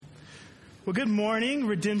Well, good morning,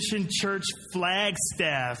 Redemption Church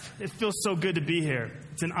Flagstaff. It feels so good to be here.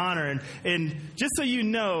 It's an honor. And just so you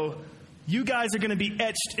know, you guys are going to be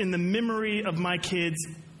etched in the memory of my kids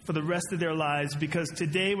for the rest of their lives because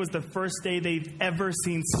today was the first day they've ever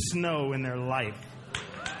seen snow in their life.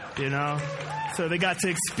 You know? So they got to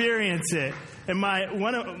experience it. And my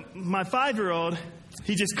 5-year-old,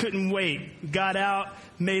 he just couldn't wait. Got out,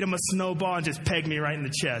 made him a snowball, and just pegged me right in the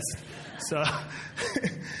chest.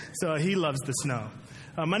 So he loves the snow.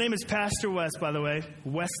 My name is Pastor Wes, by the way.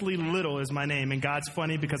 Wesley Little is my name. And God's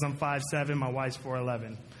funny because I'm 5'7", my wife's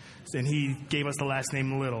 4'11". And he gave us the last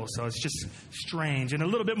name Little, so it's just strange. And a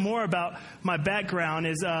little bit more about my background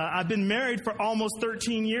is I've been married for almost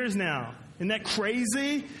 13 years now. Isn't that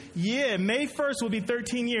crazy? Yeah, May 1st will be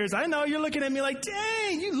 13 years. I know you're looking at me like,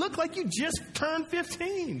 dang, you look like you just turned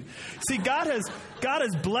 15. See, God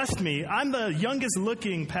has blessed me. I'm the youngest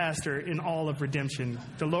looking pastor in all of Redemption.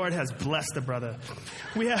 The Lord has blessed the brother.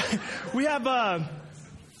 We have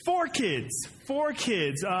 4 kids.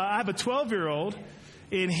 I have a 12-year-old,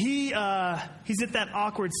 and he's at that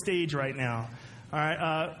awkward stage right now. All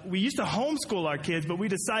right, we used to homeschool our kids, but we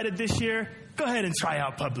decided this year, go ahead and try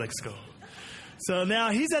out public school. So now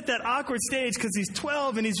he's at that awkward stage because he's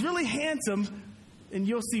 12 and he's really handsome, and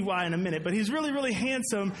you'll see why in a minute, but he's really, really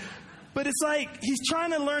handsome. But it's like he's trying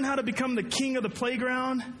to learn how to become the king of the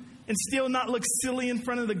playground and still not look silly in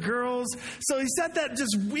front of the girls. So he's at that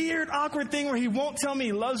just weird, awkward thing where he won't tell me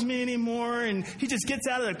he loves me anymore, and he just gets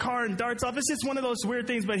out of the car and darts off. It's just one of those weird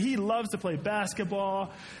things, but he loves to play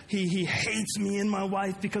basketball. He hates me and my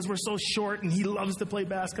wife because we're so short, and he loves to play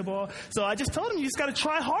basketball. So I just told him, you just got to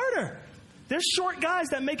try harder. There's short guys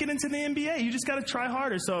that make it into the NBA. You just got to try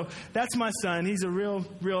harder. So that's my son. He's a real,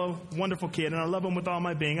 real wonderful kid, and I love him with all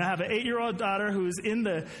my being. I have an 8-year-old daughter who's in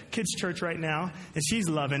the kids' church right now, and she's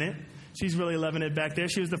loving it. She's really loving it back there.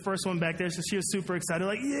 She was the first one back there, so she was super excited.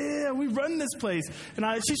 Like, yeah, we run this place. And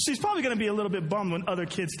she's probably going to be a little bit bummed when other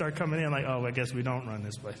kids start coming in. Like, oh, I guess we don't run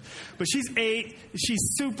this place. But she's 8.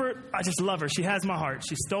 She's super. I just love her. She has my heart.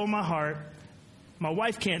 She stole my heart. My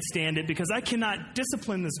wife can't stand it because I cannot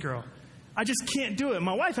discipline this girl. I just can't do it.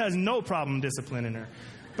 My wife has no problem disciplining her.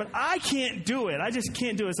 But I can't do it. I just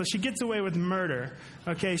can't do it. So she gets away with murder.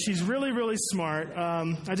 Okay, she's really, really smart.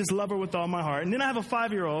 I just love her with all my heart. And then I have a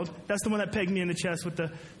 5-year-old. That's the one that pegged me in the chest with the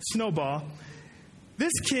snowball.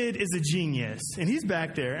 This kid is a genius, and he's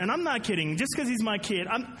back there. And I'm not kidding. Just because he's my kid,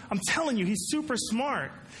 I'm telling you, he's super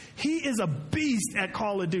smart. He is a beast at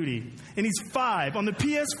Call of Duty, and he's 5. On the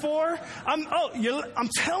PS4, I'm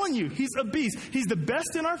telling you, he's a beast. He's the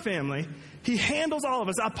best in our family. He handles all of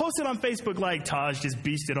us. I posted on Facebook like, Taj just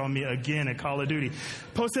beasted on me again at Call of Duty.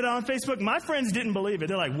 Posted it on Facebook. My friends didn't believe it.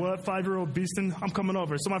 They're like, what, 5-year-old beasting? I'm coming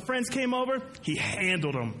over. So my friends came over. He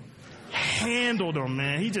handled them.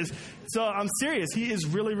 Man. So I'm serious. He is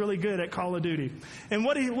really, really good at Call of Duty. And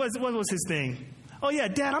what was his thing? Oh, yeah,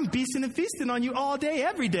 Dad, I'm beasting and feasting on you all day,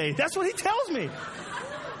 every day. That's what he tells me.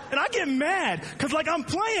 And I get mad because, like, I'm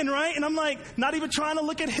playing, right? And I'm, like, not even trying to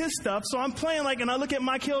look at his stuff. So I'm playing, like, and I look at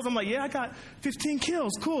my kills. I'm like, yeah, I got 15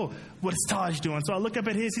 kills. Cool. What is Taj doing? So I look up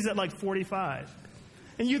at his. He's at, like, 45.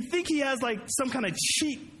 And you'd think he has, like, some kind of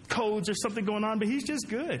cheat codes or something going on, but he's just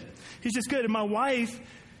good. And my wife,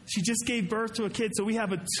 she just gave birth to a kid, so we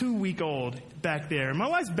have a 2-week-old back there. My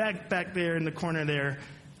wife's back there in the corner there.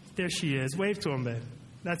 There she is. Wave to him, babe.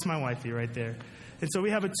 That's my wifey right there. And so we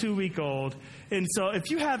have a 2-week-old. And so if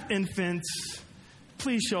you have infants,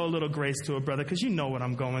 please show a little grace to a brother because you know what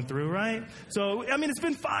I'm going through, right? So, I mean, it's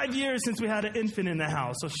been 5 years since we had an infant in the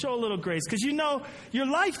house. So show a little grace because you know your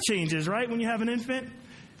life changes, right, when you have an infant?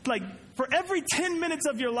 Like, for every 10 minutes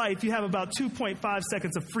of your life, you have about 2.5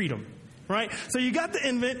 seconds of freedom. Right? So you got the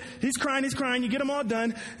infant, he's crying, you get him all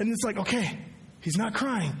done, and it's like, okay, he's not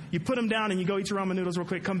crying. You put him down and you go eat your ramen noodles real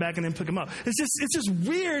quick, come back and then pick him up. It's just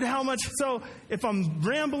weird how much, so if I'm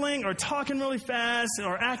rambling or talking really fast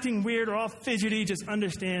or acting weird or all fidgety, just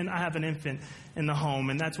understand I have an infant in the home,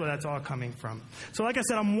 and that's where that's all coming from. So like I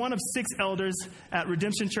said, I'm one of 6 elders at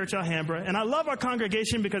Redemption Church Alhambra, and I love our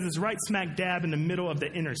congregation because it's right smack dab in the middle of the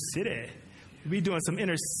inner city. We're doing some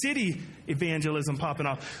inner city evangelism popping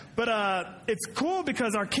off. But it's cool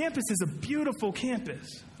because our campus is a beautiful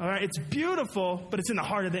campus. All right, it's beautiful, but it's in the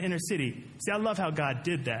heart of the inner city. See, I love how God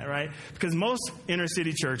did that, right? Because most inner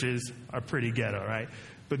city churches are pretty ghetto, right?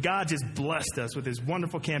 But God just blessed us with his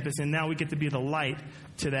wonderful campus, and now we get to be the light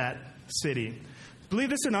to that city. believe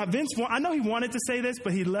this or not, Vince, I know he wanted to say this,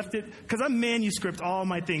 but he left it, because I manuscript all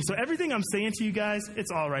my things. So everything I'm saying to you guys, it's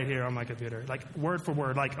all right here on my computer, like word for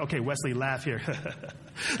word, like, okay, Wesley, laugh here.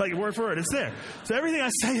 Like word for word, it's there. So everything I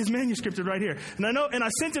say is manuscripted right here. And I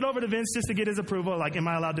sent it over to Vince just to get his approval, like, am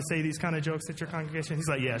I allowed to say these kind of jokes at your congregation? He's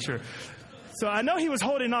like, yeah, sure. So I know he was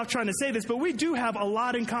holding off trying to say this, but we do have a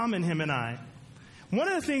lot in common, him and I. One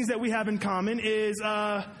of the things that we have in common is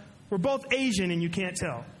we're both Asian and you can't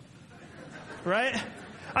tell. Right?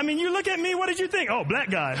 I mean, you look at me, what did you think? Oh,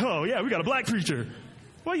 black guy. Oh, yeah, we got a black preacher.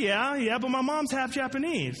 Well, yeah, but my mom's half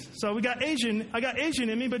Japanese. So I got Asian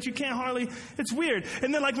in me, but you can't hardly, it's weird.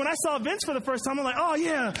 And then, like, when I saw Vince for the first time, I'm like, oh,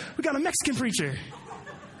 yeah, we got a Mexican preacher.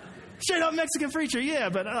 Straight up Mexican preacher, yeah,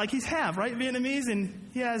 but like he's half, right, Vietnamese, and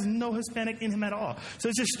he has no Hispanic in him at all. So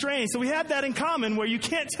it's just strange. So we have that in common where you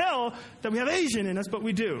can't tell that we have Asian in us, but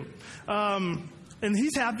we do. And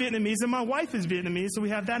he's half Vietnamese, and my wife is Vietnamese, so we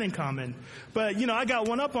have that in common. But, I got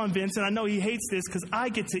one up on Vince, and I know he hates this because I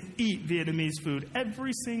get to eat Vietnamese food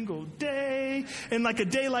every single day. And like a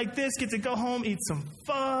day like this, get to go home, eat some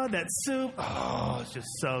pho, that soup. Oh, it's just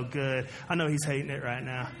so good. I know he's hating it right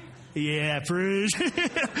now. Yeah, preach.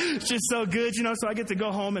 It's just so good, so I get to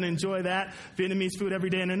go home and enjoy that Vietnamese food every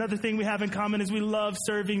day. And another thing we have in common is we love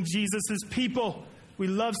serving Jesus' people. We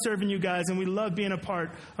love serving you guys, and we love being a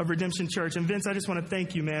part of Redemption Church. And Vince, I just want to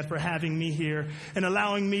thank you, man, for having me here and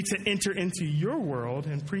allowing me to enter into your world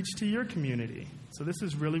and preach to your community. So this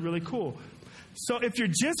is really, really cool. So if you're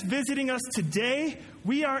just visiting us today,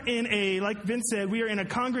 we are like Vince said, we are in a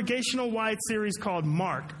congregational-wide series called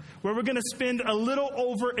Mark, where we're going to spend a little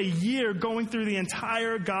over a year going through the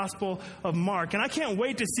entire Gospel of Mark. And I can't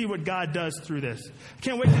wait to see what God does through this. I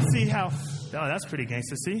can't wait to see how... Oh, that's pretty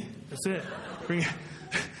gangster. See? That's it. Bring it.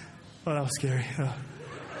 Oh, that was scary.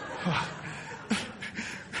 Oh.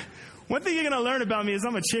 One thing you're going to learn about me is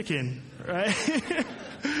I'm a chicken, right?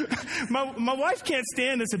 My wife can't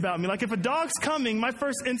stand this about me. Like, if a dog's coming, my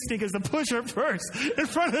first instinct is to push her first in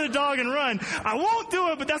front of the dog and run. I won't do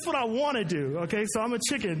it, but that's what I want to do, okay? So I'm a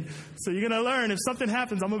chicken. So you're going to learn if something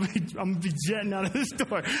happens, I'm going to be jetting out of this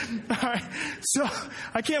door. All right? So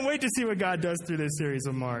I can't wait to see what God does through this series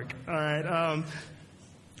of Mark. All right?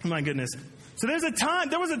 My goodness. So there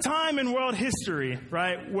was a time in world history,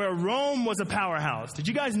 right, where Rome was a powerhouse. Did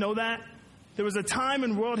you guys know that? There was a time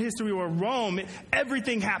in world history where Rome,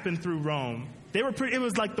 everything happened through Rome. It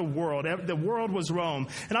was like the world. The world was Rome.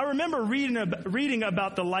 And I remember reading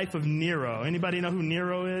about the life of Nero. Anybody know who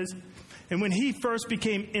Nero is? And when he first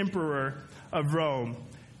became emperor of Rome,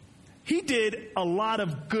 he did a lot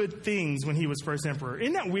of good things when he was first emperor.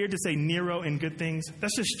 Isn't that weird to say Nero and good things?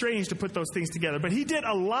 That's just strange to put those things together. But he did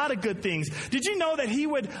a lot of good things. Did you know that he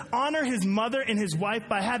would honor his mother and his wife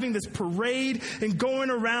by having this parade and going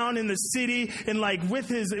around in the city and like with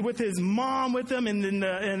his mom with him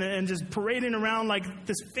and just parading around like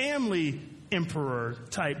this family emperor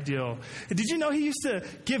type deal? And did you know he used to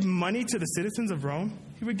give money to the citizens of Rome?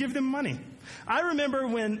 He would give them money. I remember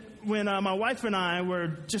when my wife and I were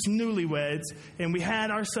just newlyweds, and we had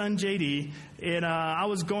our son, JD, and I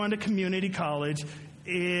was going to community college,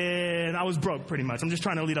 and I was broke pretty much. I'm just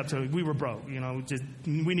trying to lead up to it. We were broke,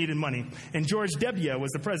 we needed money. And George W.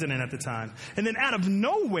 was the president at the time. And then out of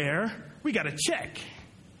nowhere, we got a check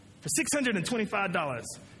for $625.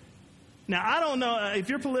 Now, I don't know if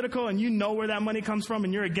you're political and you know where that money comes from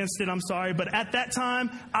and you're against it, I'm sorry. But at that time,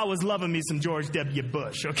 I was loving me some George W.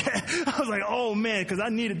 Bush, okay? I was like, oh, man, because I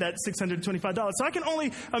needed that $625. So I can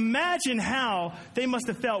only imagine how they must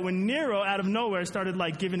have felt when Nero, out of nowhere, started,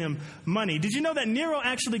 like, giving him money. Did you know that Nero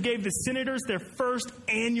actually gave the senators their first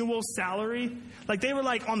annual salary? Like, they were,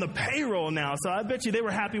 like, on the payroll now. So I bet you they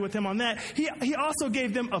were happy with him on that. He also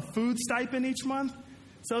gave them a food stipend each month.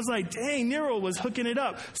 So I was like, dang, Nero was hooking it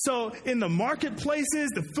up. So in the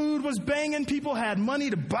marketplaces, the food was banging. People had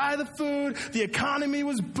money to buy the food. The economy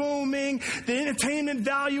was booming. The entertainment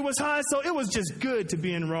value was high. So it was just good to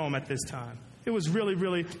be in Rome at this time. It was really,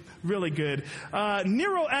 really, really good.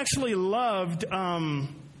 Nero actually loved the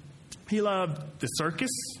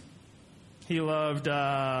circus. He loved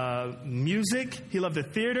music. He loved the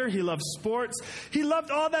theater. He loved sports. He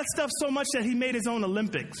loved all that stuff so much that he made his own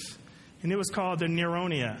Olympics. And it was called the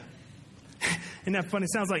Neronia. Isn't that funny?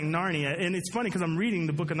 It sounds like Narnia. And it's funny because I'm reading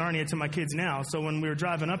the book of Narnia to my kids now. So when we were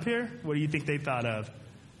driving up here, what do you think they thought of?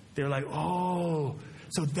 They were like, oh,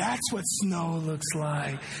 So that's what snow looks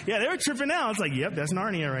like. Yeah, they were tripping out. It's like, yep, that's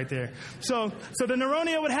Narnia right there. So the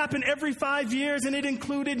Neronia would happen every 5 years, and it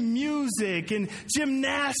included music and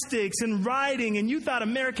gymnastics and riding. And you thought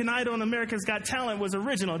American Idol and America's Got Talent was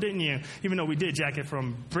original, didn't you? Even though we did jack it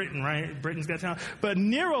from Britain, right? Britain's Got Talent. But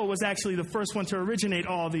Nero was actually the first one to originate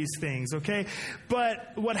all these things, okay?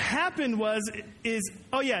 But what happened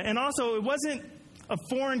and also it wasn't a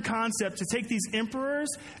foreign concept to take these emperors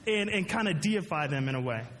and kind of deify them in a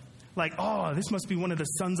way. Like, oh, this must be one of the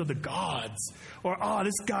sons of the gods. Or, oh,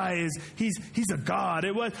 this guy he's a god.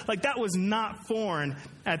 It was like that was not foreign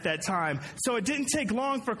at that time. So it didn't take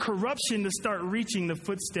long for corruption to start reaching the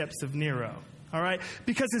footsteps of Nero. All right,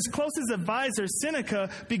 because his closest advisor, Seneca,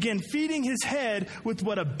 began feeding his head with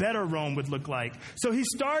what a better Rome would look like. So he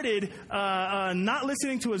started not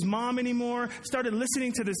listening to his mom anymore, started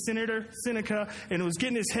listening to the senator, Seneca, and was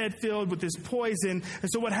getting his head filled with this poison. And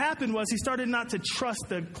so what happened was he started not to trust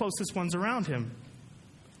the closest ones around him.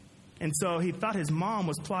 And so he thought his mom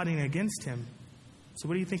was plotting against him. So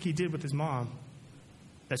what do you think he did with his mom?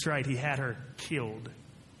 That's right, he had her killed.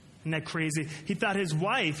 Isn't that crazy? He thought his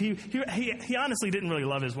wife, he honestly didn't really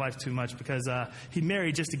love his wife too much because he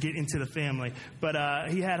married just to get into the family.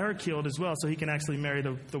 But he had her killed as well so he can actually marry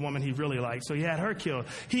the woman he really liked. So he had her killed.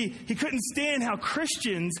 He couldn't stand how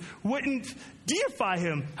Christians wouldn't deify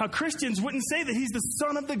him, how Christians wouldn't say that he's the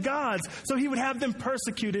son of the gods. So he would have them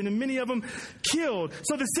persecuted and many of them killed.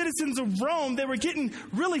 So the citizens of Rome, they were getting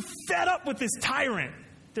really fed up with this tyrant.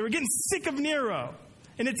 They were getting sick of Nero.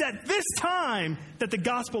 And it's at this time that the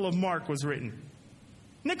Gospel of Mark was written.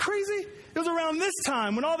 Isn't that crazy? It was around this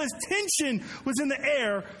time when all this tension was in the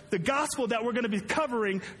air, the gospel that we're going to be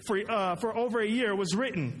covering for over a year was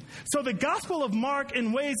written. So the Gospel of Mark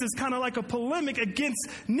in ways is kind of like a polemic against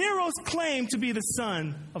Nero's claim to be the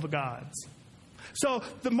son of the gods. So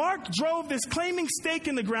the Mark drove this claiming stake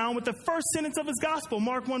in the ground with the first sentence of his gospel,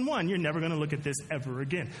 Mark 1:1. You're never going to look at this ever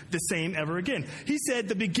again, the same ever again. He said,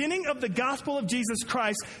 the beginning of the gospel of Jesus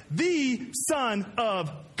Christ, the Son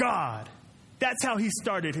of God. That's how he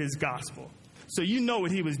started his gospel. So you know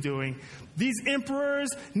what he was doing. These emperors,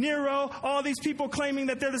 Nero, all these people claiming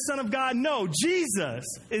that they're the Son of God. No, Jesus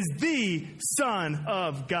is the Son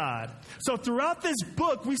of God. So throughout this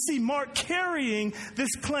book, we see Mark carrying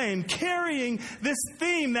this claim, carrying this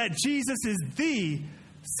theme that Jesus is the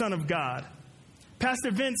Son of God.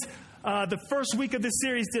 Pastor Vince, the first week of this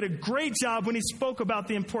series, did a great job when he spoke about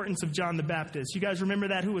the importance of John the Baptist. You guys remember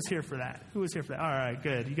that? Who was here for that? Who was here for that? All right,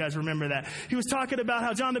 good. You guys remember that. He was talking about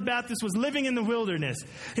how John the Baptist was living in the wilderness,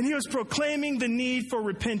 and he was proclaiming the need for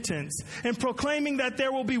repentance and proclaiming that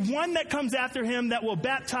there will be one that comes after him that will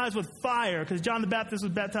baptize with fire, because John the Baptist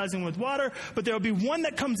was baptizing with water, but there will be one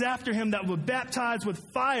that comes after him that will baptize with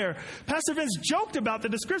fire. Pastor Vince joked about the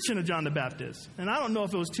description of John the Baptist, and I don't know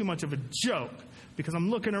if it was too much of a joke, because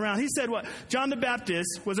I'm looking around. He said what? John the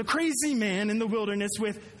Baptist was a crazy man in the wilderness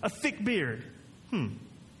with a thick beard.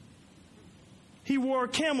 He wore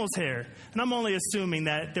camel's hair. And I'm only assuming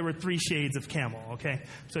that there were 3 shades of camel, okay?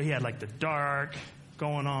 So he had like the dark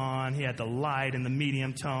going on. He had the light and the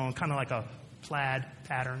medium tone, kind of like a plaid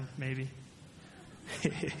pattern, maybe.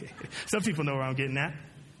 Some people know where I'm getting at.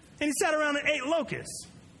 And he sat around and ate locusts.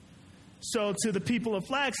 So to the people of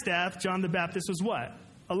Flagstaff, John the Baptist was what?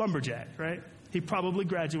 A lumberjack, right? He probably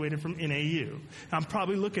graduated from NAU. I'm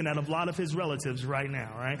probably looking at a lot of his relatives right now,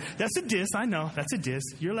 right? That's a diss. I know. That's a diss.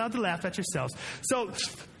 You're allowed to laugh at yourselves. So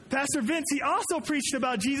Pastor Vince, he also preached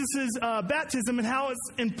about Jesus' baptism and how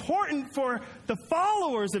it's important for the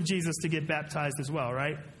followers of Jesus to get baptized as well,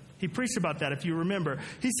 right? He preached about that, if you remember.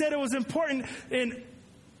 He said it was important, and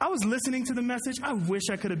I was listening to the message. I wish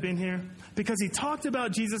I could have been here, because he talked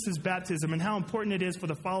about Jesus' baptism and how important it is for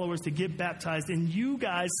the followers to get baptized. And you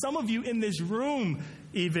guys, some of you in this room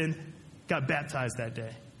even got baptized that day.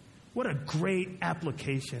 What a great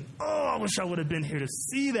application. Oh, I wish I would have been here to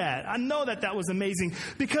see that. I know that was amazing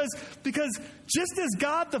because just as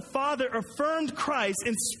God the Father affirmed Christ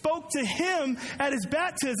and spoke to him at his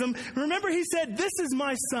baptism, remember he said, "This is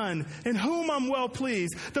my Son in whom I'm well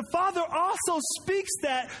pleased." The Father also speaks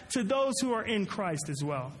that to those who are in Christ as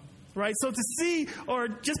well. Right? So to see or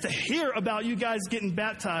just to hear about you guys getting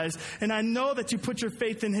baptized, and I know that you put your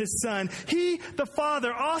faith in his Son, he, the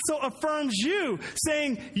Father, also affirms you,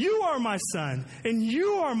 saying, "You are my son, and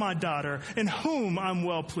you are my daughter, in whom I'm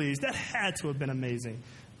well pleased." That had to have been amazing.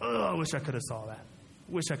 Oh, I wish I could have saw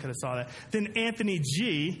that. Then Anthony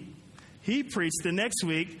G., he preached the next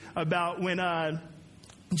week about when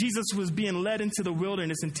Jesus was being led into the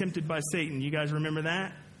wilderness and tempted by Satan. You guys remember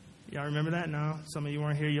that? Y'all remember that? No? Some of you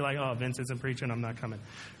weren't here. You're like, oh, Vince isn't preaching. I'm not coming.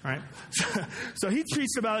 All right? So he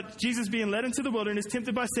preached about Jesus being led into the wilderness,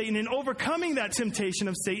 tempted by Satan, and overcoming that temptation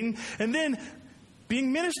of Satan, and then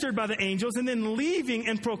being ministered by the angels, and then leaving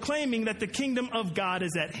and proclaiming that the kingdom of God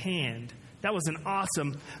is at hand. That was an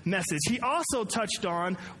awesome message. He also touched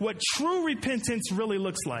on what true repentance really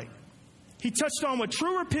looks like. He touched on what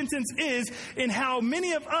true repentance is and how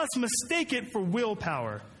many of us mistake it for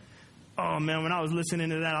willpower. Oh, man, when I was listening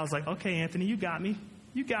to that, I was like, okay, Anthony, you got me.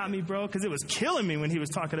 You got me, bro, because it was killing me when he was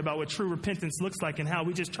talking about what true repentance looks like and how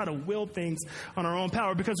we just try to will things on our own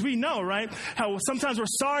power, because we know, right, how sometimes we're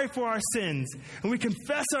sorry for our sins and we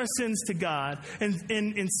confess our sins to God,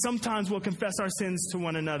 and sometimes we'll confess our sins to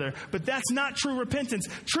one another. But that's not true repentance.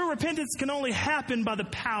 True repentance can only happen by the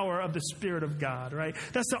power of the Spirit of God, right?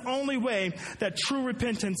 That's the only way that true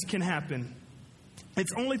repentance can happen.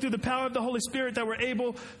 It's only through the power of the Holy Spirit that we're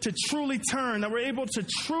able to truly turn, that we're able to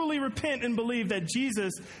truly repent and believe that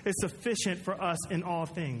Jesus is sufficient for us in all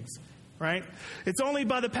things, right? It's only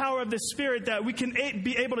by the power of the Spirit that we can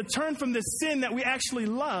be able to turn from the sin that we actually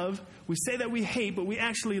love. We say that we hate, but we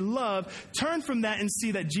actually love. Turn from that and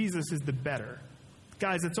see that Jesus is the better.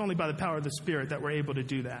 Guys, it's only by the power of the Spirit that we're able to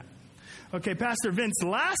do that. Okay, Pastor Vince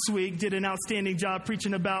last week did an outstanding job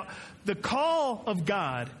preaching about the call of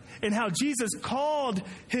God and how Jesus called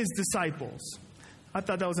his disciples. I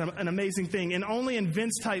thought that was an amazing thing. And only in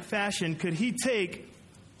Vince-type fashion could he take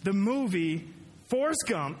the movie Forrest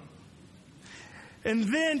Gump and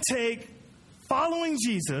then take following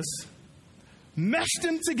Jesus, mesh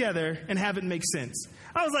them together, and have it make sense.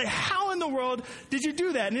 I was like, how in the world did you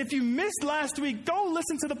do that? And if you missed last week, go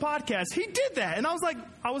listen to the podcast. He did that. And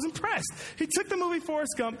I was impressed. He took the movie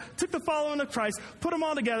Forrest Gump, took the following of Christ, put them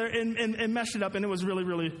all together and meshed it up. And it was really,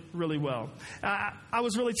 really, really well. I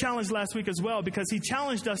was really challenged last week as well, because he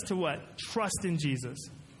challenged us to what? Trust in Jesus.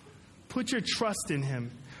 Put your trust in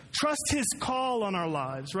him. Trust his call on our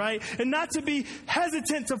lives, right? And not to be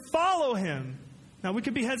hesitant to follow him. Now, we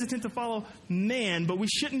could be hesitant to follow man, but we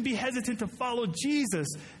shouldn't be hesitant to follow Jesus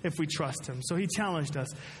if we trust him. So he challenged us.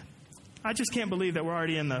 I just can't believe that we're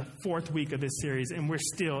already in the 4th week of this series, and we're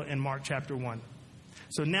still in Mark chapter 1.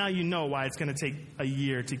 So now you know why it's going to take a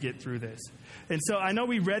year to get through this. And so I know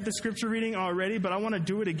we read the scripture reading already, but I want to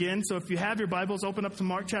do it again. So if you have your Bibles, open up to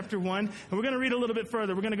Mark chapter 1. And we're going to read a little bit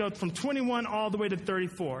further. We're going to go from 21 all the way to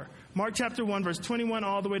 34. Mark chapter 1, verse 21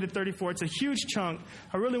 all the way to 34. It's a huge chunk.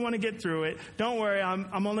 I really want to get through it. Don't worry,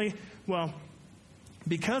 I'm only, well,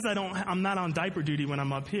 because I'm not on diaper duty when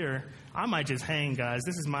I'm up here, I might just hang, guys.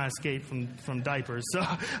 This is my escape from diapers. So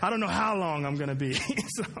I don't know how long I'm going to be.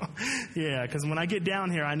 So, yeah, because when I get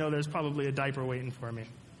down here, I know there's probably a diaper waiting for me.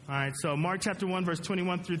 All right, so Mark chapter 1, verse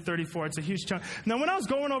 21 through 34. It's a huge chunk. Now, when I was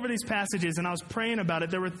going over these passages and I was praying about it,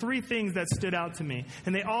 there were 3 things that stood out to me,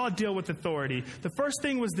 and they all deal with authority. The first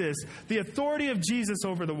thing was this: the authority of Jesus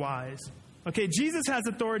over the wise. Okay, Jesus has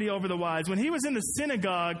authority over the wise. When he was in the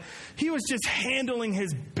synagogue, he was just handling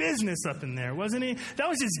his business up in there, wasn't he? That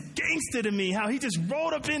was just gangster to me, how he just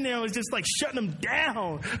rolled up in there and was just like shutting them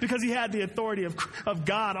down because he had the authority of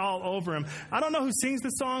God all over him. I don't know who sings the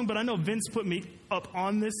song, but I know Vince put me up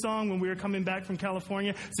on this song when we were coming back from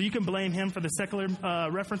California, so you can blame him for the secular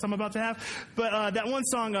reference I'm about to have. But that one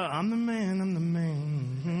song, I'm the man, I'm the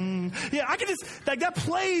man. Yeah, I can just, like, that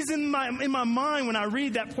plays in my mind when I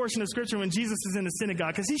read that portion of scripture when Jesus is in the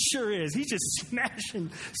synagogue, because he sure is. He's just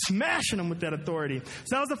smashing them with that authority.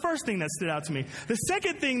 So that was the first thing that stood out to me. The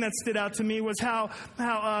second thing that stood out to me was how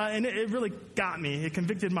and it really got me. It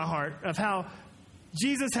convicted my heart of how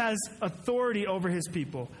Jesus has authority over his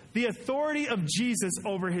people. The authority of Jesus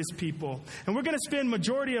over his people. And we're going to spend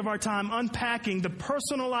majority of our time unpacking the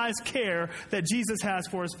personalized care that Jesus has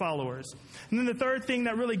for his followers. And then the third thing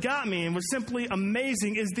that really got me and was simply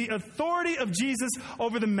amazing is the authority of Jesus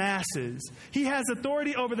over the masses. He has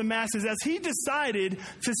authority over the masses as he decided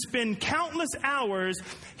to spend countless hours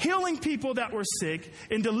healing people that were sick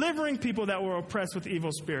and delivering people that were oppressed with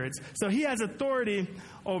evil spirits. So he has authority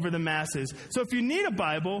over the masses. So if you need a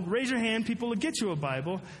Bible, raise your hand. People will get you a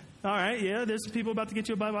Bible. All right, yeah, there's some people about to get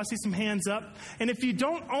you a Bible. I see some hands up. And if you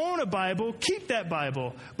don't own a Bible, keep that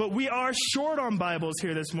Bible. But we are short on Bibles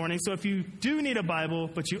here this morning. So if you do need a Bible,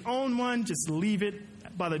 but you own one, just leave it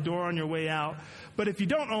by the door on your way out. But if you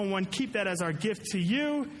don't own one, keep that as our gift to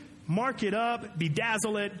you. Mark it up,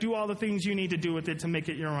 bedazzle it, do all the things you need to do with it to make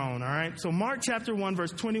it your own, all right? So Mark chapter 1,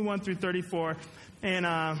 verse 21 through 34.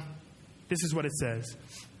 And this is what it says.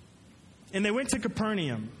 And they went to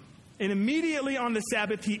Capernaum. And immediately on the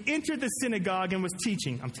Sabbath, he entered the synagogue and was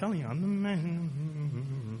teaching. I'm telling you, I'm the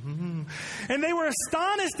man. And they were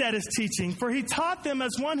astonished at his teaching, for he taught them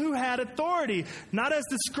as one who had authority, not as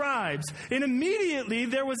the scribes. And immediately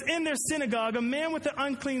there was in their synagogue a man with an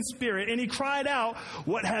unclean spirit, and he cried out,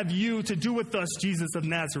 "What have you to do with us, Jesus of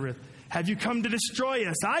Nazareth? Have you come to destroy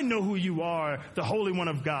us? I know who you are, the Holy One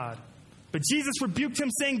of God." But Jesus rebuked him,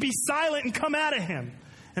 saying, "Be silent and come out of him."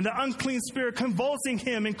 And the unclean spirit, convulsing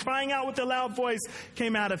him and crying out with a loud voice,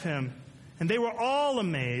 came out of him. And they were all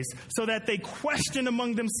amazed, so that they questioned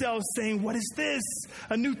among themselves, saying, "What is this?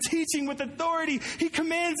 A new teaching with authority. He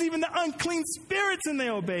commands even the unclean spirits, and they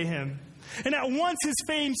obey him." And at once his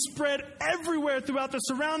fame spread everywhere throughout the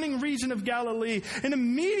surrounding region of Galilee. And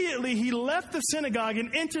immediately he left the synagogue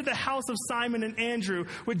and entered the house of Simon and Andrew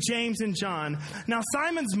with James and John. Now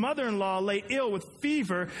Simon's mother-in-law lay ill with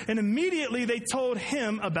fever, and immediately they told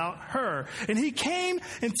him about her. And he came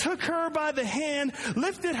and took her by the hand,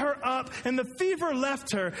 lifted her up, and the fever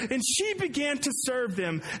left her, and she began to serve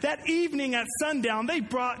them. That evening at sundown they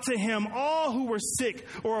brought to him all who were sick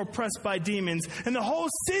or oppressed by demons, and the whole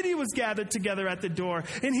city was gathered together at the door.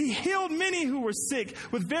 And he healed many who were sick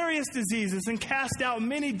with various diseases and cast out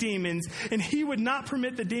many demons, and he would not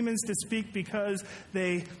permit the demons to speak because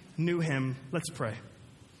they knew him. Let's pray.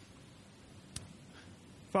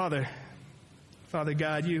 Father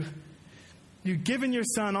God, you've given your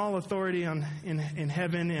Son all authority in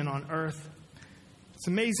heaven and on earth. It's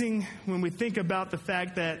amazing when we think about the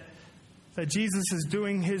fact that Jesus is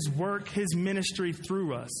doing his work, his ministry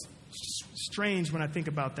through us. It's strange when I think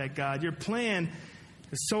about that, God. Your plan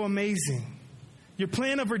is so amazing. Your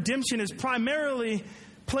plan of redemption is primarily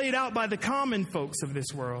played out by the common folks of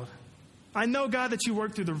this world. I know, God, that you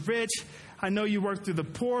work through the rich. I know you work through the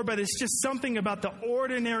poor, but it's just something about the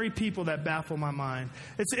ordinary people that baffle my mind.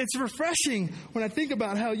 It's refreshing when I think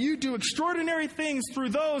about how you do extraordinary things through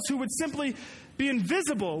those who would simply be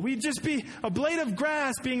invisible. We'd just be a blade of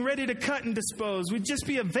grass being ready to cut and dispose. We'd just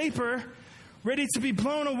be a vapor ready to be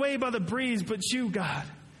blown away by the breeze. But you, God,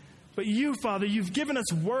 Father, you've given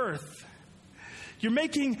us worth. You're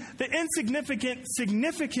making the insignificant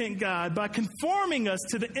significant, God, by conforming us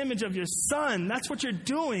to the image of your Son. That's what you're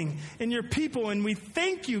doing in your people, and we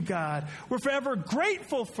thank you, God. We're forever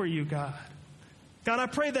grateful for you, God. God, I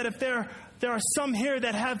pray that if there are some here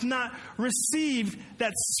that have not received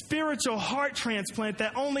that spiritual heart transplant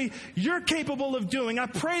that only you're capable of doing, I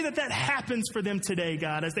pray that that happens for them today,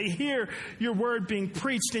 God, as they hear your word being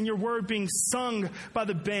preached and your word being sung by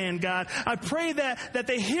the band, God. I pray that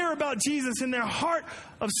they hear about Jesus and their heart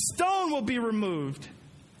of stone will be removed,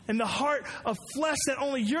 and the heart of flesh that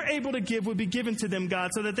only you're able to give will be given to them,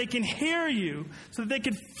 God, so that they can hear you, so that they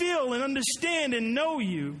can feel and understand and know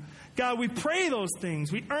you. God, we pray those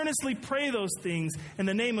things. We earnestly pray those things in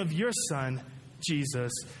the name of your Son,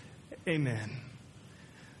 Jesus. Amen.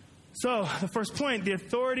 So, the first point, the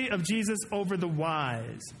authority of Jesus over the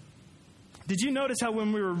wise. Did you notice how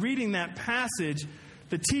when we were reading that passage,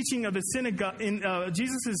 the teaching of the synagogue,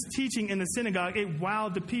 Jesus' teaching in the synagogue, it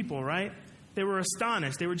wowed the people, right? They were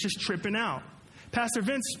astonished. They were just tripping out. Pastor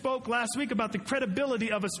Vince spoke last week about the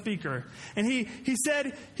credibility of a speaker. And he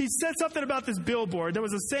said something about this billboard. There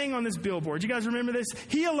was a saying on this billboard. You guys remember this?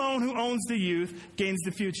 He alone who owns the youth gains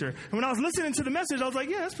the future. And when I was listening to the message, I was like,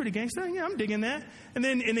 yeah, that's pretty gangster. Yeah, I'm digging that. And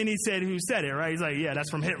then he said, who said it, right? He's like, yeah, that's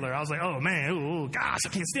from Hitler. I was like, oh, man, ooh, gosh, I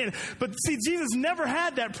can't stand it. But see, Jesus never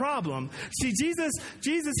had that problem. See, Jesus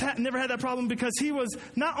never had that problem because he was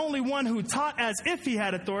not only one who taught as if he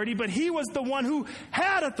had authority, but he was the one who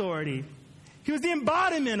had authority. He was the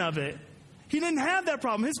embodiment of it. He didn't have that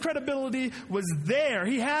problem. His credibility was there.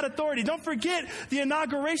 He had authority. Don't forget the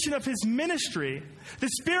inauguration of his ministry. The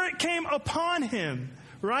Spirit came upon him,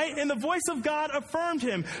 right? And the voice of God affirmed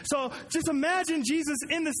him. So just imagine Jesus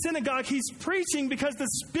in the synagogue. He's preaching because the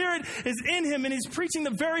Spirit is in him, and he's preaching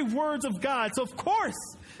the very words of God. So of course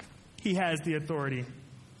he has the authority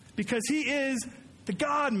because he is the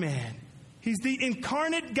God-man. He's the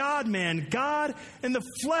incarnate God-man, God in the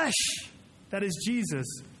flesh. That is Jesus,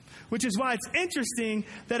 which is why it's interesting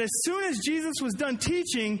that as soon as Jesus was done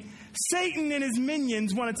teaching, Satan and his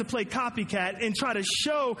minions wanted to play copycat and try to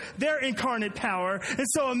show their incarnate power. And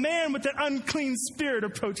so a man with an unclean spirit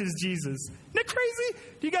approaches Jesus. Isn't that crazy?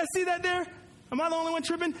 Do you guys see that there? Am I the only one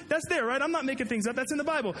tripping? That's there, right? I'm not making things up. That's in the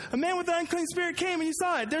Bible. A man with an unclean spirit came and you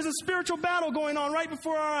saw it. There's a spiritual battle going on right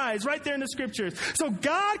before our eyes, right there in the scriptures. So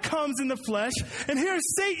God comes in the flesh, and here's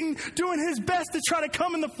Satan doing his best to try to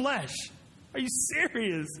come in the flesh. Are you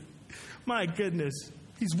serious? My goodness.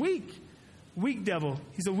 He's weak. Weak devil.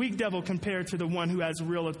 He's a weak devil compared to the one who has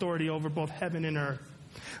real authority over both heaven and earth.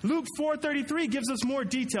 Luke 4:33 gives us more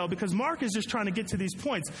detail because Mark is just trying to get to these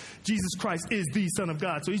points. Jesus Christ is the Son of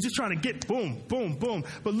God. So he's just trying to get boom, boom, boom.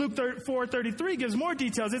 But Luke 4:33 gives more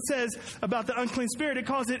details. It says about the unclean spirit, it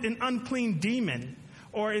calls it an unclean demon.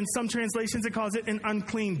 Or in some translations, it calls it an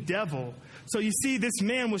unclean devil. So you see, this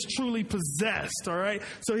man was truly possessed, all right?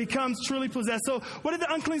 So he comes truly possessed. So what did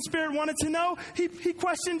the unclean spirit wanted to know? He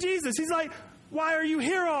questioned Jesus. He's like, why are you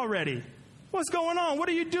here already? What's going on? What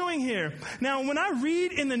are you doing here? Now, when I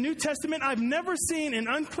read in the New Testament, I've never seen an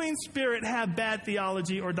unclean spirit have bad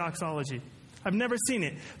theology or doxology. I've never seen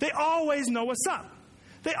it. They always know what's up.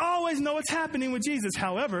 They always know what's happening with Jesus.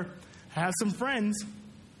 However, I have some friends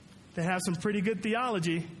that have some pretty good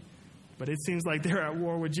theology, but it seems like they're at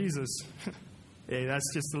war with Jesus. Hey,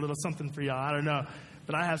 that's just a little something for y'all. I don't know.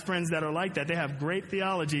 But I have friends that are like that. They have great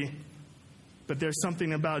theology, but there's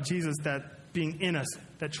something about Jesus that being in us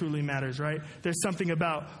that truly matters, right? There's something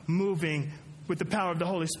about moving with the power of the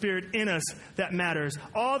Holy Spirit in us that matters.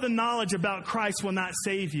 All the knowledge about Christ will not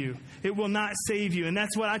save you. It will not save you. And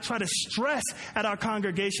that's what I try to stress at our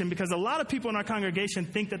congregation, because a lot of people in our congregation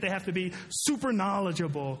think that they have to be super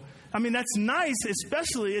knowledgeable. I mean, that's nice,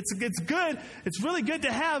 especially. It's good. It's really good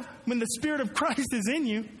to have when the Spirit of Christ is in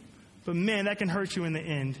you. But man, that can hurt you in the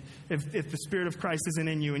end if the Spirit of Christ isn't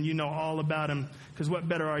in you and you know all about him, because what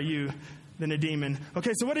better are you than a demon?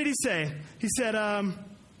 Okay, so what did he say? He said,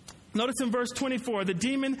 notice in verse 24, the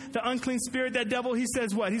demon, the unclean spirit, that devil, he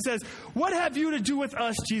says what? He says, what have you to do with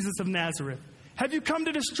us, Jesus of Nazareth? Have you come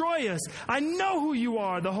to destroy us? I know who you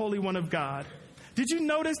are, the Holy One of God. Did you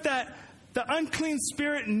notice that the unclean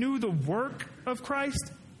spirit knew the work of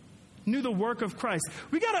Christ? Knew the work of Christ.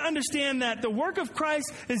 We got to understand that the work of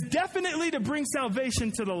Christ is definitely to bring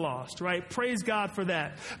salvation to the lost, right? Praise God for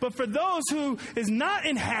that. But for those who is not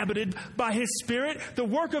inhabited by his spirit, the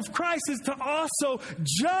work of Christ is to also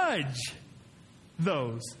judge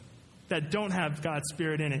those that don't have God's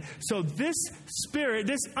spirit in it. So this spirit,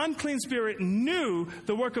 this unclean spirit, knew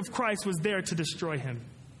the work of Christ was there to destroy him.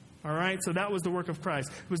 All right, so that was the work of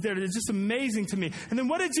Christ. It was there. It's just amazing to me. And then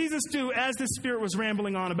what did Jesus do as the Spirit was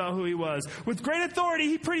rambling on about who he was? With great authority,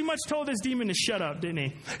 he pretty much told this demon to shut up, didn't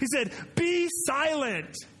he? He said, be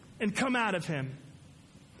silent and come out of him.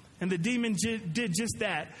 And the demon did just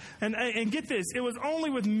that. And get this, it was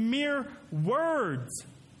only with mere words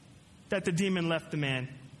that the demon left the man.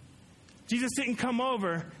 Jesus didn't come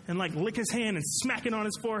over and like lick his hand and smack it on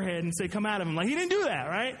his forehead and say, come out of him. Like, he didn't do that,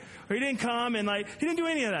 right? Or he didn't come and he didn't do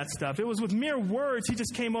any of that stuff. It was with mere words. He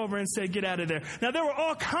just came over and said, get out of there. Now, there were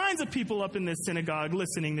all kinds of people up in this synagogue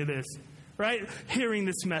listening to this, right? Hearing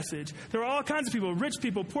this message. There were all kinds of people, rich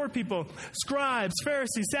people, poor people, scribes,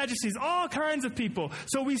 Pharisees, Sadducees, all kinds of people.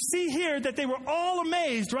 So we see here that they were all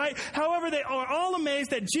amazed, right? However, they are all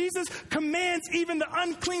amazed that Jesus commands even the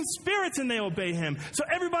unclean spirits and they obey him. So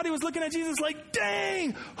everybody was looking at Jesus like,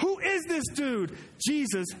 dang, who is this dude?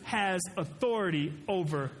 Jesus has authority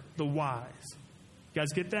over the wise. You guys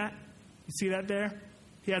get that? You see that there?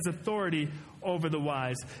 He has authority over the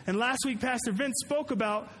wise. And last week, Pastor Vince spoke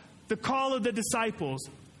about the call of the disciples.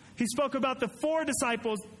 He spoke about the 4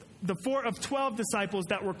 disciples, the 4 of 12 disciples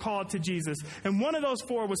that were called to Jesus. And one of those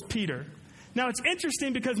 4 was Peter. Now, it's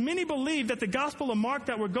interesting because many believe that the Gospel of Mark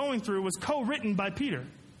that we're going through was co-written by Peter.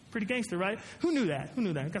 Pretty gangster, right? Who knew that? Who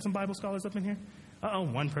knew that? Got some Bible scholars up in here? Uh-oh,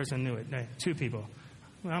 one person knew it. No, 2 people.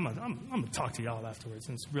 Well, I'm going to talk to y'all afterwards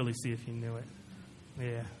and really see if you knew it.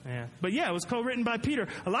 Yeah. But yeah, it was co-written by Peter.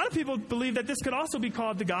 A lot of people believe that this could also be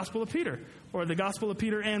called the Gospel of Peter, or the Gospel of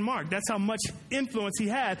Peter and Mark. That's how much influence he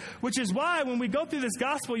had, which is why when we go through this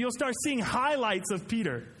gospel, you'll start seeing highlights of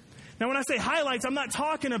Peter. Now, when I say highlights, I'm not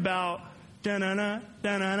talking about da-na-na,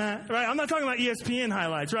 da-na-na, right? I'm not talking about ESPN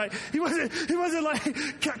highlights, right? He wasn't like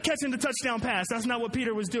catching the touchdown pass. That's not what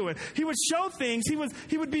Peter was doing. He would show things.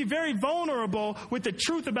 He would be very vulnerable with the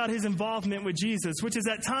truth about his involvement with Jesus, which is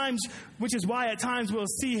why at times we'll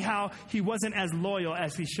see how he wasn't as loyal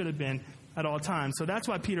as he should have been at all times. So that's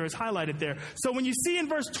why Peter is highlighted there. So when you see in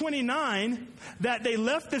verse 29 that they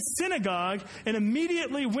left the synagogue and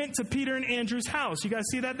immediately went to Peter and Andrew's house. You guys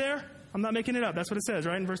see that there? I'm not making it up. That's what it says,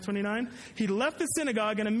 right? In verse 29. He left the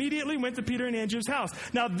synagogue and immediately went to Peter and Andrew's house.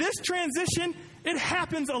 Now, this transition, it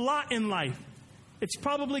happens a lot in life. It's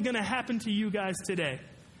probably going to happen to you guys today.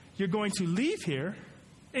 You're going to leave here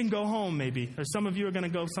and go home, maybe. Or some of you are going to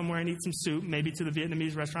go somewhere and eat some soup, maybe to the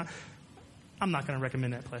Vietnamese restaurant. I'm not going to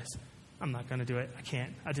recommend that place. I'm not going to do it. I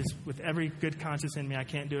can't. With every good conscience in me, I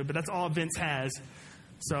can't do it. But that's all Vince has.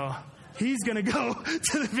 So he's going to go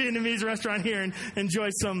to the Vietnamese restaurant here and enjoy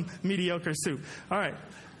some mediocre soup. All right.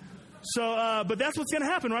 So, but that's what's going to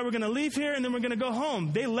happen, right? We're going to leave here and then we're going to go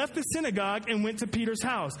home. They left the synagogue and went to Peter's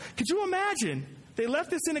house. Could you imagine They left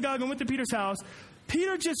the synagogue and went to Peter's house.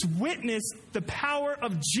 Peter just witnessed the power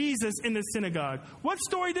of Jesus in the synagogue. What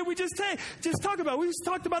story did we just talk about? We just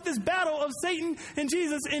talked about this battle of Satan and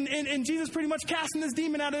Jesus, and Jesus pretty much casting this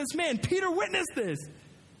demon out of this man. Peter witnessed this.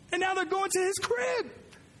 And now they're going to his crib.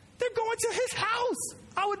 They're going to his house.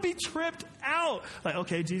 I would be tripped out. Like,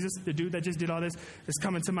 okay, Jesus, the dude that just did all this, is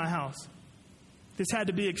coming to my house. This had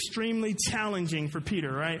to be extremely challenging for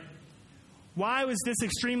Peter, right? Why was this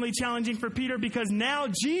extremely challenging for Peter? Because now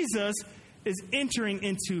Jesus is entering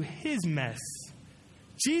into his mess.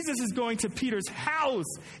 Jesus is going to Peter's house,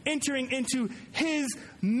 entering into his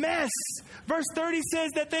mess. Verse 30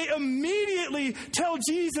 says that they immediately tell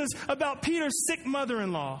Jesus about Peter's sick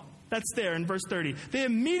mother-in-law. That's there in verse 30. They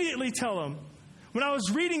immediately tell him. When I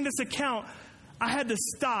was reading this account, I had to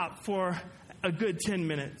stop for a good 10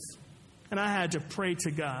 minutes. And I had to pray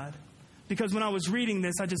to God. Because when I was reading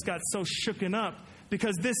this, I just got so shooken up.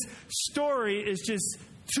 Because this story is just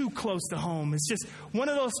too close to home. It's just one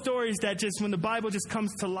of those stories that just, when the Bible just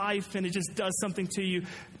comes to life and it just does something to you.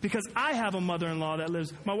 Because I have a mother-in-law that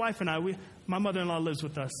lives, my wife and I, my mother-in-law lives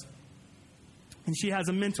with us. And she has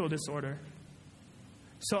a mental disorder.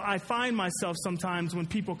 So I find myself sometimes when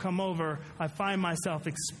people come over, I find myself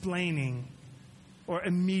explaining or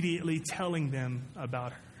immediately telling them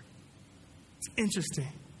about her. It's interesting.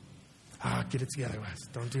 Get it together, Wes.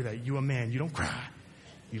 Don't do that. You a man. You don't cry.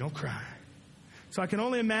 You don't cry. So I can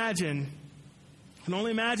only imagine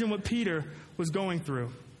what Peter was going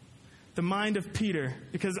through. The mind of Peter,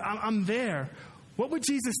 because I'm there. What would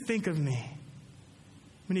Jesus think of me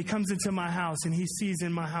when he comes into my house and he sees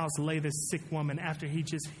in my house lay this sick woman after he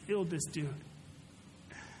just healed this dude?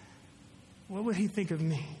 What would he think of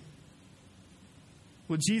me?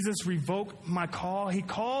 Will Jesus revoke my call? He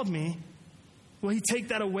called me. Will he take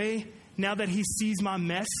that away now that he sees my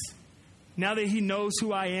mess? Now that he knows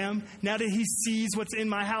who I am? Now that he sees what's in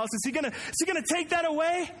my house? Is he gonna take that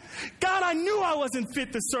away? God, I knew I wasn't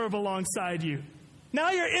fit to serve alongside you. Now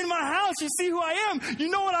you're in my house. You see who I am. You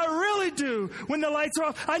know what I really do when the lights are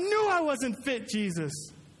off. I knew I wasn't fit, Jesus.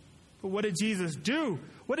 But what did Jesus do?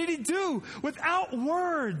 What did he do? Without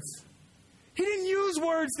words. He didn't use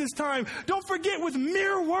words this time. Don't forget, with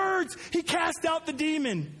mere words, he cast out the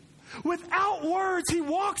demon. Without words, he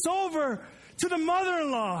walks over to the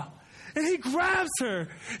mother-in-law and he grabs her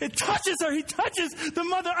and touches her. He touches the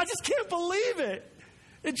mother. I just can't believe it.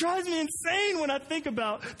 It drives me insane when I think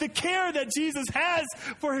about the care that Jesus has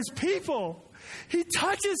for his people. He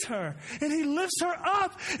touches her and he lifts her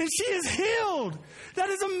up and she is healed. That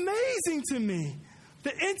is amazing to me.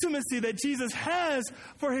 The intimacy that Jesus has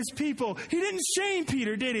for his people. He didn't shame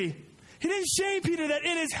Peter, did he? He didn't shame Peter that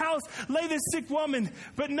in his house lay this sick woman.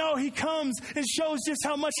 But no, he comes and shows just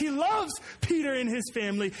how much he loves Peter and his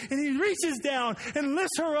family. And he reaches down and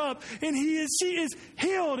lifts her up. And she is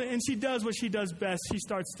healed. And she does what she does best. She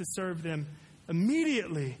starts to serve them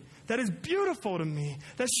immediately. That is beautiful to me.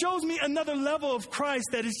 That shows me another level of Christ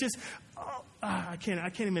that is just, I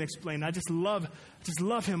can't even explain. I just love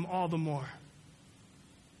him all the more.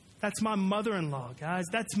 That's my mother-in-law, guys.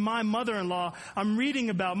 That's my mother-in-law I'm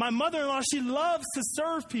reading about. My mother-in-law, she loves to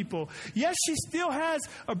serve people. Yes, she still has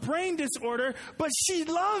a brain disorder, but she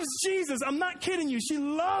loves Jesus. I'm not kidding you. She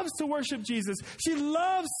loves to worship Jesus. She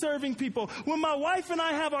loves serving people. When my wife and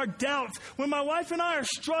I have our doubts, when my wife and I are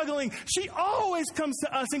struggling, she always comes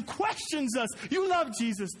to us and questions us. You love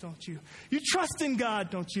Jesus, don't you? You trust in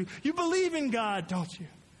God, don't you? You believe in God, don't you?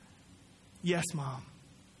 Yes, Mom.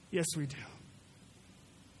 Yes, we do.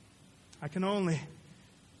 I can only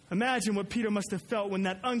imagine what Peter must have felt when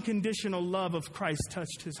that unconditional love of Christ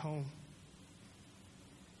touched his home.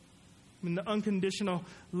 When the unconditional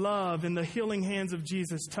love and the healing hands of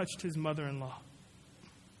Jesus touched his mother-in-law.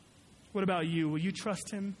 What about you? Will you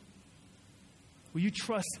trust him? Will you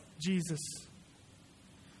trust Jesus?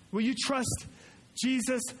 Will you trust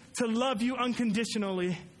Jesus to love you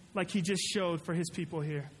unconditionally like he just showed for his people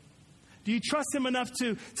here? Do you trust him enough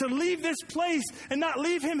to leave this place and not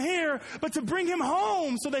leave him here, but to bring him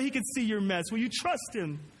home so that he can see your mess? Will you trust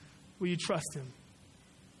him? Will you trust him?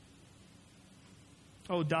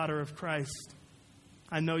 Oh, daughter of Christ,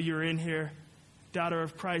 I know you're in here. Daughter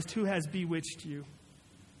of Christ, who has bewitched you?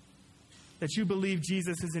 That you believe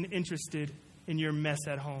Jesus isn't interested in your mess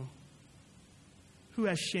at home. Who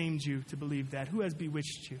has shamed you to believe that? Who has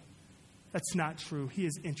bewitched you? That's not true. He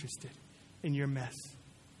is interested in your mess.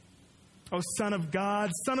 Oh, Son of God,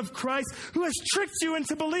 Son of Christ, who has tricked you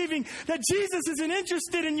into believing that Jesus isn't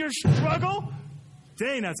interested in your struggle?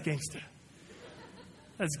 Dang, that's gangster.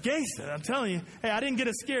 That's gangster, I'm telling you. Hey, I didn't get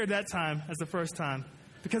as scared that time as the first time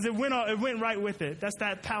because it went right with it. That's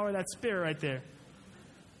that power, that spirit right there.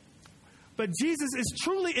 But Jesus is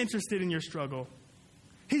truly interested in your struggle.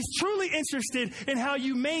 He's truly interested in how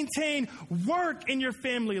you maintain work in your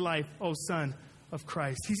family life, oh son of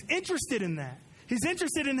Christ. He's interested in that. He's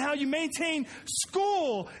interested in how you maintain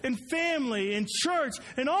school and family and church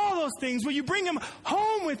and all those things. Will you bring him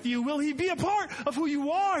home with you? Will he be a part of who you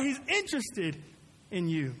are? He's interested in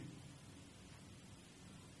you.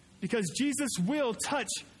 Because Jesus will touch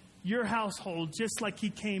your household just like he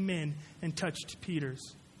came in and touched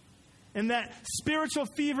Peter's. And that spiritual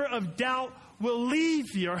fever of doubt will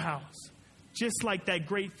leave your house, just like that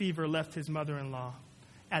great fever left his mother-in-law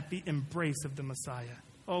at the embrace of the Messiah.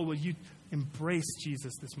 Oh, will you embrace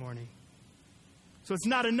Jesus this morning? So it's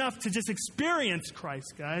not enough to just experience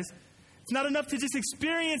Christ, guys. It's not enough to just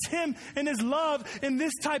experience him and his love in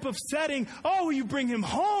this type of setting. Oh, will you bring him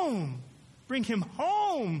home? Bring him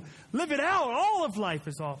home. Live it out. All of life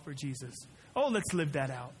is all for Jesus. Oh, let's live that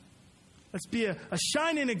out. Let's be a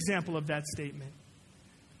shining example of that statement.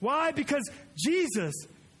 Why? Because Jesus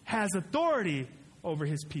has authority over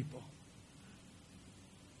his people.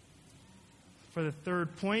 For the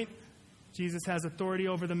third point, Jesus has authority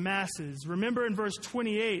over the masses. Remember in verse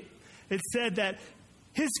 28, it said that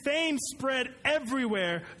his fame spread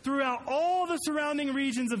everywhere throughout all the surrounding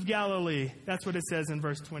regions of Galilee. That's what it says in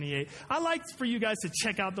verse 28. I like for you guys to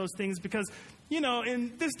check out those things because,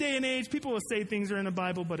 in this day and age, people will say things are in the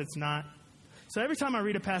Bible, but it's not. So every time I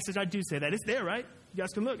read a passage, I do say that. It's there, right? You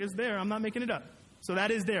guys can look. It's there. I'm not making it up. So that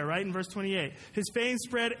is there, right, in verse 28. His fame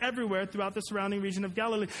spread everywhere throughout the surrounding region of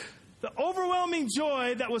Galilee. The overwhelming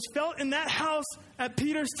joy that was felt in that house at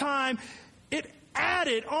Peter's time, it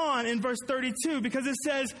added on in verse 32 because it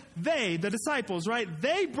says they, the disciples, right?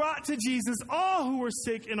 They brought to Jesus all who were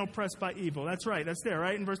sick and oppressed by evil. That's right. That's there,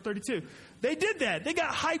 right? In verse 32. They did that. They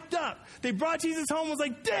got hyped up. They brought Jesus home and was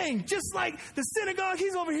like, dang, just like the synagogue,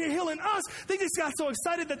 he's over here healing us. They just got so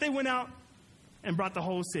excited that they went out and brought the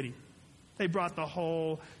whole city. They brought the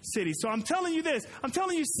whole city. So I'm telling you this. I'm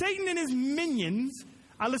telling you, Satan and his minions.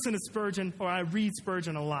 I listen to Spurgeon, or I read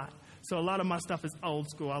Spurgeon a lot. So a lot of my stuff is old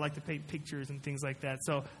school. I like to paint pictures and things like that.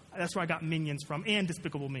 So that's where I got Minions from, and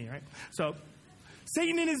Despicable Me, right? So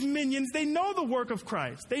Satan and his minions, they know the work of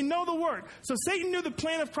Christ. They know the work. So Satan knew the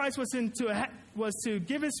plan of Christ was to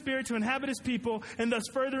give his spirit to inhabit his people and thus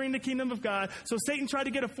furthering the kingdom of God. So Satan tried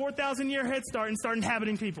to get a 4,000-year head start and start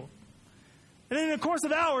inhabiting people. And then in the course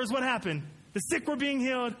of hours, what happened? The sick were being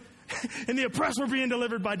healed and the oppressed were being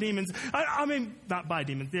delivered by demons. I mean, not by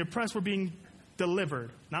demons. The oppressed were being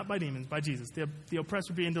delivered, not by demons, by Jesus. The oppressed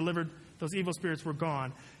were being delivered. Those evil spirits were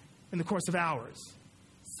gone in the course of hours.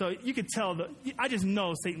 So you could tell I just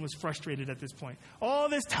know Satan was frustrated at this point. All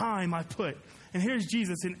this time I put, and here's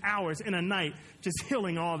Jesus in hours, in a night, just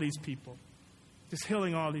healing all these people. Just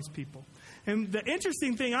healing all these people. And the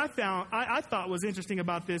interesting thing I thought was interesting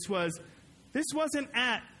about this wasn't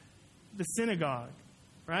at the synagogue,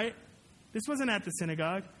 right? This wasn't at the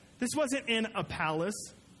synagogue. This wasn't in a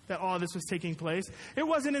palace that all this was taking place. It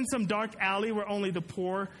wasn't in some dark alley where only the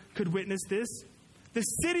poor could witness this. The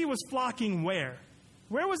city was flocking where?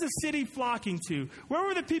 Where was the city flocking to? Where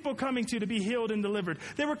were the people coming to be healed and delivered?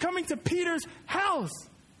 They were coming to Peter's house,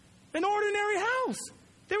 an ordinary house.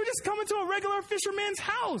 They were just coming to a regular fisherman's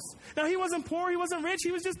house. Now, he wasn't poor, he wasn't rich,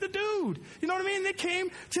 he was just a dude. You know what I mean? They came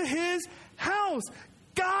to his house.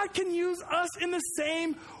 God can use us in the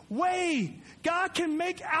same way. God can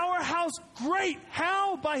make our house great.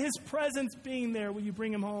 How? By his presence being there. Will you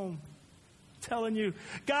bring him home? I'm telling you,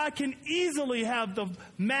 God can easily have the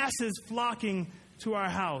masses flocking to our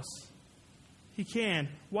house. He can.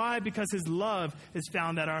 Why? Because his love is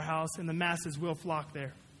found at our house and the masses will flock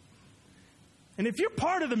there. And if you're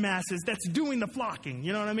part of the masses that's doing the flocking,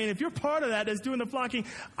 you know what I mean? If you're part of that that's doing the flocking,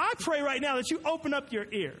 I pray right now that you open up your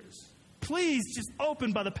ears. Please just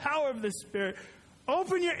open by the power of the Spirit.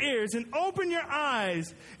 Open your ears and open your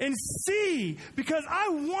eyes and see, because I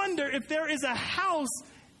wonder if there is a house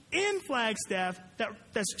in Flagstaff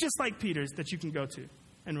that's just like Peter's that you can go to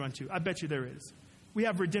and run to. I bet you there is. We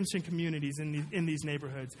have redemption communities in these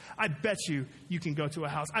neighborhoods. I bet you can go to a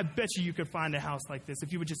house. I bet you could find a house like this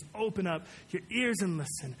if you would just open up your ears and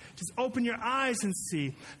listen. Just open your eyes and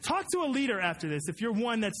see. Talk to a leader after this if you're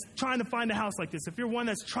one that's trying to find a house like this. If you're one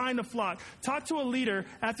that's trying to flock, talk to a leader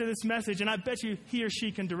after this message, and I bet you he or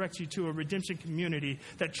she can direct you to a redemption community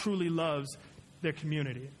that truly loves their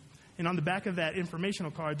community. And on the back of that informational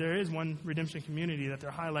card, there is one redemption community that they're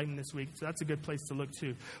highlighting this week. So that's a good place to look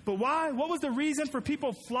too. But why? What was the reason for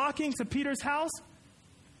people flocking to Peter's house?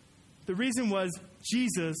 The reason was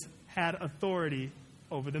Jesus had authority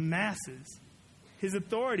over the masses. his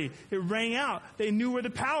authority. It rang out. They knew where the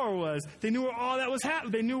power was. They knew where all that was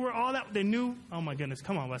happening. Oh my goodness,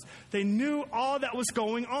 come on, Wes. They knew all that was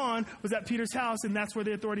going on was at Peter's house, and that's where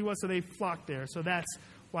the authority was, so they flocked there. So that's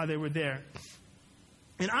why they were there.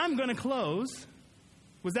 And I'm going to close.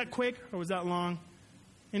 Was that quick or was that long?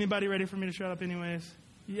 Anybody ready for me to shut up anyways?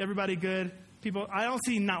 Everybody good? People, I don't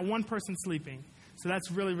see not one person sleeping. So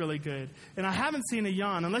that's really, really good. And I haven't seen a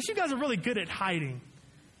yawn, unless you guys are really good at hiding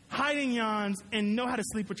yawns and know how to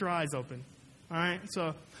sleep with your eyes open. All right?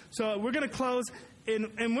 So we're going to close. And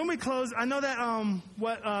when we close, I know that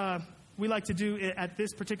what we like to do at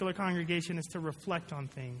this particular congregation is to reflect on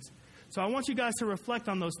things. So I want you guys to reflect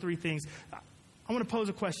on those three things. I want to pose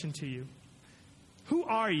a question to you. Who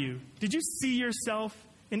are you? Did you see yourself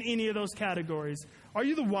in any of those categories? Are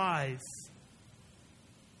you the wise?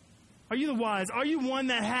 Are you the wise? Are you one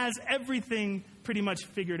that has everything pretty much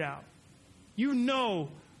figured out? You know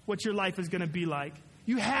what your life is going to be like.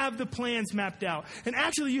 You have the plans mapped out. And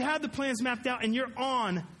actually, you have the plans mapped out, and you're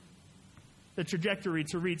on the trajectory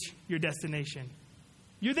to reach your destination.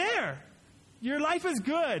 You're there. Your life is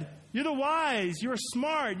good. You're the wise. You're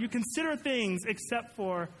smart. You consider things except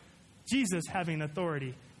for Jesus having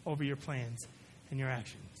authority over your plans and your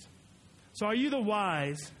actions. So are you the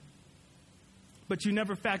wise, but you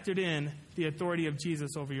never factored in the authority of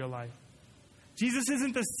Jesus over your life? Jesus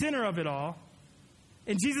isn't the center of it all,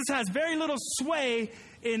 and Jesus has very little sway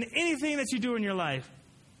in anything that you do in your life.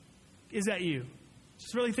 Is that you?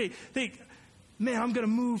 Just really think, man, I'm going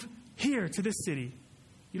to move here to this city.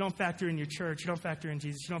 You don't factor in your church. You don't factor in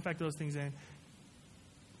Jesus. You don't factor those things in.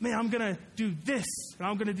 Man, I'm going to do this, and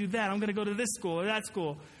I'm going to do that. I'm going to go to this school or that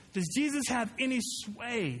school. Does Jesus have any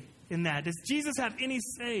sway in that? Does Jesus have any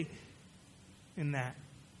say in that?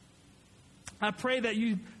 I pray that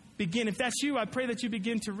you begin, if that's you, I pray that you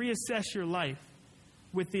begin to reassess your life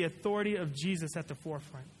with the authority of Jesus at the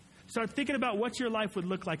forefront. Start thinking about what your life would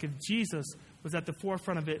look like if Jesus was at the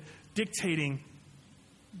forefront of it, dictating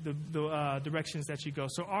the directions that you go.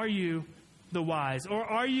 So are you the wise? Or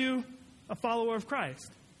are you a follower of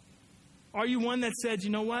Christ? Are you one that said, you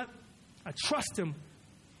know what? I trust him.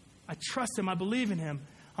 I trust him. I believe in him.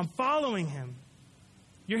 I'm following him.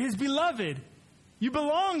 You're his beloved. You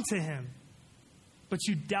belong to him. But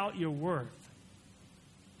you doubt your worth.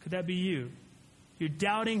 Could that be you? You're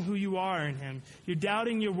doubting who you are in him. You're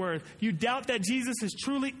doubting your worth. You doubt that Jesus is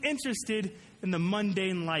truly interested in the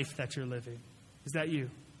mundane life that you're living. Is that you?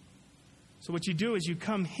 So what you do is you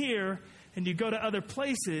come here and you go to other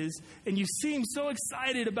places and you seem so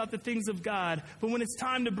excited about the things of God, but when it's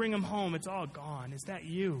time to bring them home, it's all gone. Is that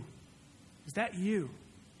you? Is that you?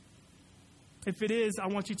 If it is, I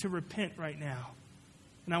want you to repent right now.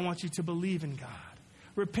 And I want you to believe in God.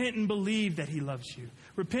 Repent and believe that he loves you.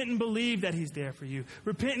 Repent and believe that he's there for you.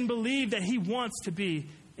 Repent and believe that he wants to be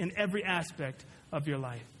in every aspect of your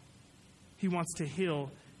life. He wants to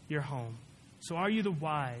heal your home. So are you the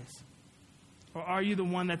wise? Or are you the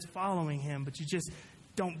one that's following him, but you just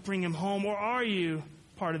don't bring him home? Or are you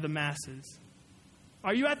part of the masses?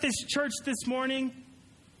 Are you at this church this morning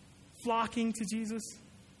flocking to Jesus?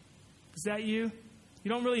 Is that you? You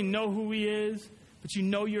don't really know who he is, but you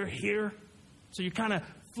know you're here. So you're kind of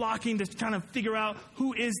flocking to kind of figure out,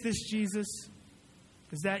 who is this Jesus?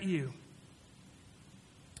 Is that you?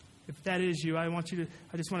 If that is you, I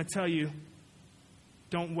just want to tell you,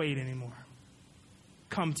 don't wait anymore.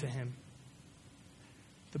 Come to him.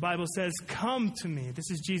 The Bible says, come to me. This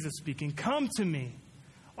is Jesus speaking. Come to me,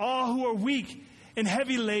 all who are weak and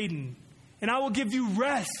heavy laden, and I will give you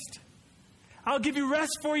rest. I'll give you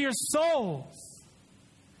rest for your souls.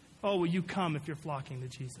 Oh, will you come if you're flocking to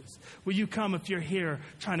Jesus? Will you come if you're here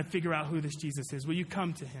trying to figure out who this Jesus is? Will you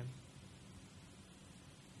come to him?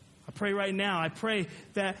 I pray right now, I pray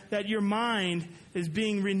that your mind is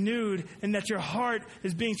being renewed and that your heart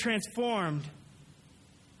is being transformed.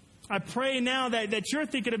 I pray now that you're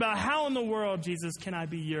thinking about, how in the world, Jesus, can I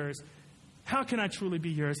be yours? How can I truly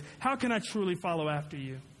be yours? How can I truly follow after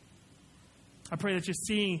you? I pray that you're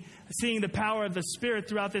seeing the power of the Spirit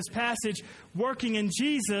throughout this passage, working in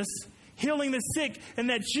Jesus, healing the sick, and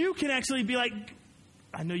that you can actually be like,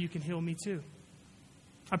 I know you can heal me too.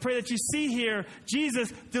 I pray that you see here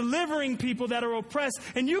Jesus delivering people that are oppressed,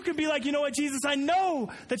 and you can be like, you know what, Jesus, I know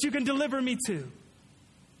that you can deliver me too.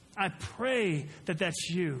 I pray that that's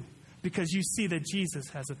you, because you see that Jesus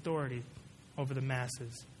has authority over the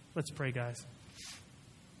masses. Let's pray, guys.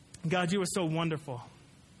 God, you are so wonderful.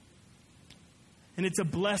 And it's a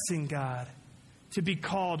blessing, God, to be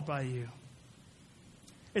called by you.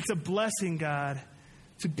 It's a blessing, God,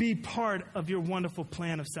 to be part of your wonderful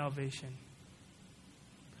plan of salvation.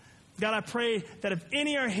 God, I pray that if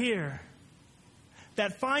any are here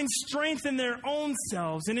that find strength in their own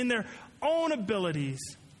selves and in their own abilities.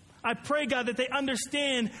 I pray, God, that they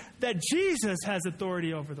understand that Jesus has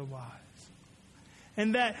authority over the wise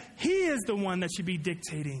and that he is the one that should be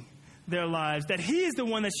dictating their lives, that he is the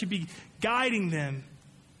one that should be guiding them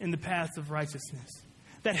in the paths of righteousness,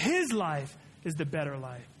 that his life is the better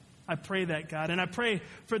life. I pray that, God. And I pray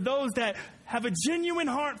for those that have a genuine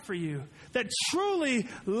heart for you, that truly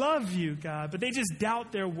love you, God, but they just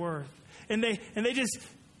doubt their worth. And they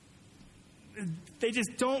just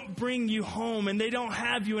don't bring you home, and they don't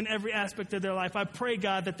have you in every aspect of their life. I pray,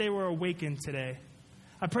 God, that they were awakened today.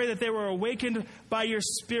 I pray that they were awakened by your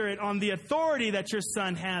Spirit on the authority that your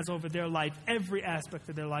Son has over their life, every aspect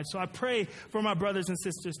of their life. So I pray for my brothers and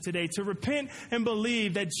sisters today to repent and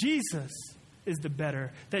believe that Jesus is the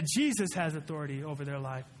better, that Jesus has authority over their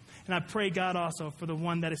life. And I pray, God, also for the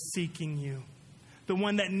one that is seeking you, the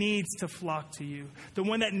one that needs to flock to you, the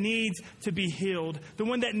one that needs to be healed, the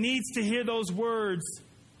one that needs to hear those words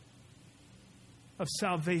of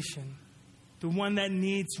salvation, the one that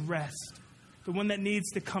needs rest, the one that needs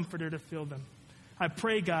the Comforter to fill them. I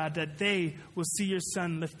pray, God, that they will see your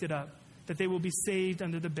Son lifted up, that they will be saved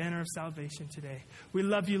under the banner of salvation today. We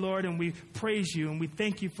love you, Lord, and we praise you, and we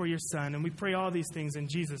thank you for your Son, and we pray all these things in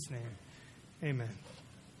Jesus' name. Amen.